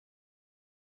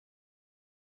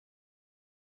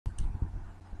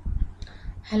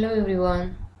Hello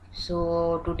everyone.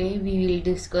 So today we will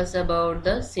discuss about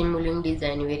the Simulink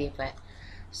design verifier.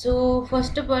 So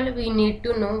first of all we need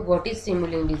to know what is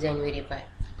Simulink design verifier.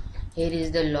 Here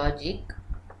is the logic.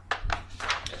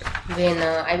 When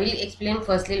I will explain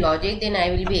firstly logic, then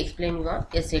I will be explaining on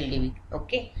SLDV.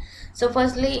 Okay. So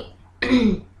firstly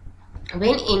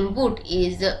when input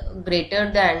is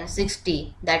greater than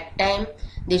 60, that time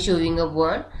they showing a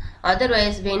 1.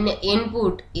 Otherwise when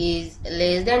input is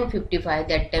less than 55,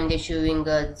 that time they showing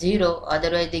a 0.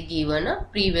 Otherwise they given a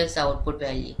previous output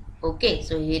value. Okay,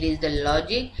 so here is the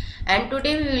logic, and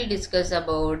today we will discuss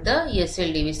about the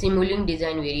SLDV, Simulink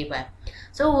design verifier.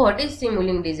 So what is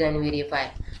Simulink design verifier?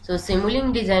 So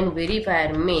Simulink design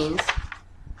verifier means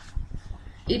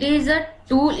it is a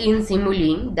tool in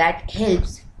Simulink that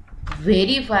helps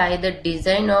verify the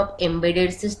design of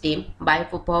embedded system by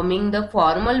performing the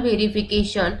formal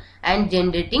verification and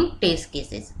generating test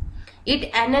cases.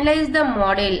 It analyzes the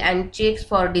model and checks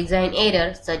for design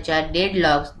errors such as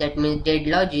deadlocks, that means dead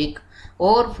logic,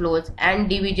 overflows and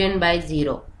division by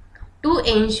zero to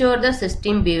ensure the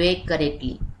system behaves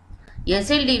correctly.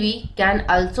 SLDV can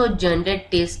also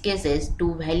generate test cases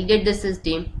to validate the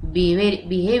system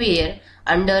behavior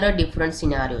under a different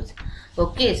scenarios.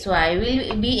 Okay, so I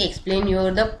will be explain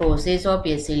you the process of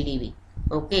SLDV.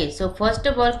 Okay, so first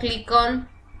of all click on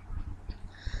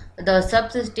the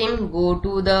subsystem, go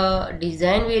to the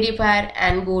design verifier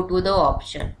and go to the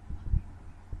option.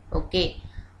 Okay,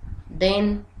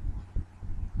 then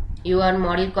your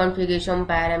model configuration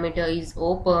parameter is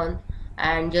open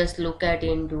and just look at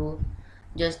into,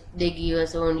 just they give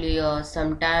us only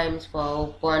sometimes for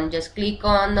open. Just click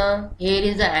on here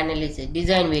is the analysis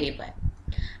design verify,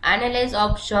 analyze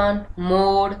option,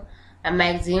 mode, a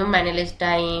maximum analyze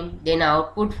time, then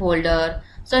output folder.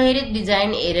 So here is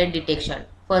design error detection.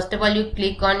 First of all you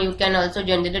click on, you can also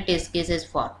generate the test cases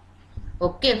for,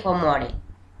 okay, for model,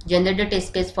 generate the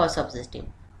test case for subsystem.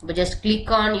 But just click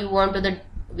on, you want to the,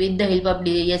 with the help of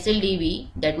the SLDV,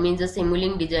 that means the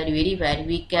Simulink design verifier,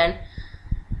 we can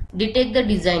detect the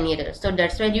design error. So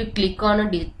that's why you click on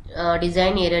a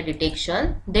design error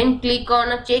detection, then click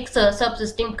on a check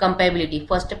subsystem compatibility.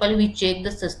 First of all we check the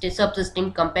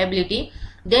subsystem compatibility,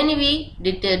 then we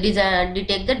detect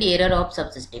the error of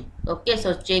subsystem. Okay,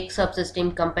 so check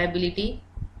subsystem compatibility.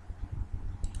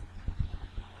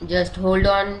 Just hold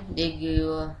on, they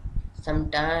give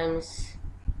sometimes.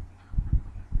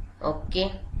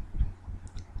 Okay,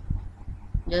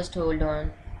 just hold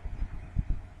on.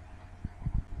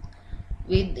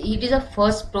 With it is a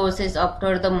first process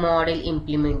after the model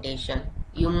implementation,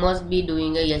 you must be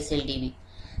doing a SLDV.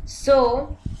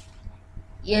 So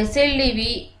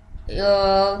SLDV,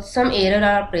 some error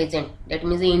are present, that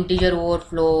means the integer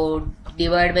overflow,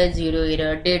 divide by zero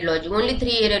error, dead logic, only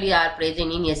 3 errors are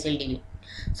present in SLDV.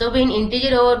 So when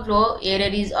integer overflow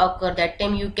error is occur, that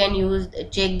time you can use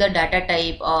check the data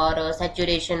type or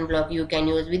saturation block you can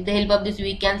use. With the help of this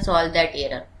we can solve that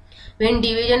error. When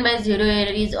division by zero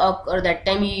error is occur, that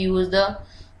time you use the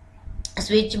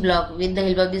switch block. With the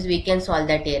help of this we can solve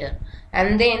that error.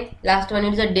 And then last one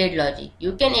is a dead logic.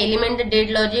 You can eliminate the dead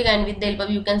logic, and with the help of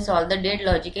you can solve the dead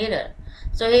logic error.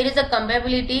 So here is the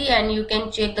compatibility, and you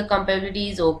can check the compatibility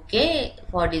is okay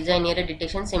for design error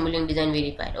detection, Simulink design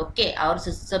verifier. Okay, our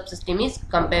subsystem is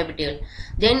compatible.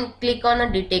 Then click on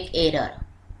a detect error.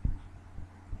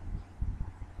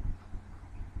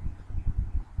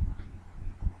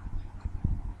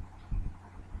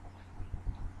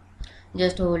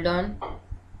 Just hold on.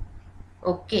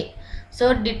 Okay,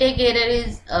 so detect error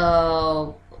is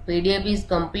PDF is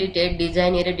completed,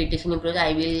 design error detection in process.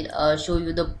 I will show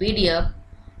you the PDF.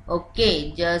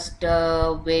 Okay, just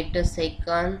wait a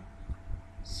second.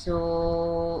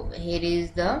 So here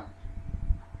is the,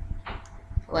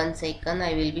 1 second,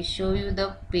 I will be show you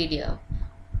the PDF.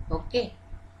 Okay,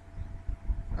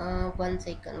 1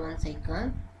 second, 1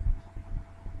 second.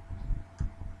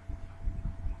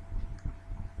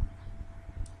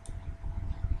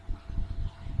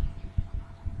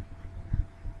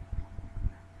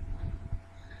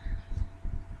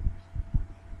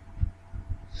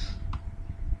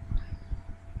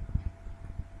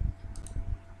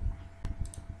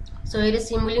 So here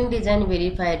is Simulink design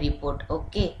verifier report.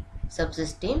 Okay,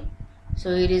 subsystem.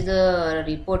 So here is the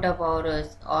report of our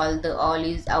all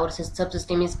is our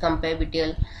subsystem is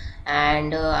compatible,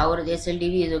 and our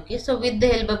SLDV is okay. So with the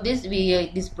help of this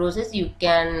we this process you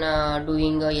can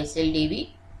doing a SLDV.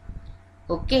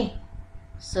 Okay,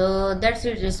 so that's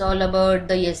it. It's all about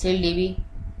the SLDV.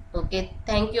 Okay,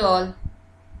 thank you all.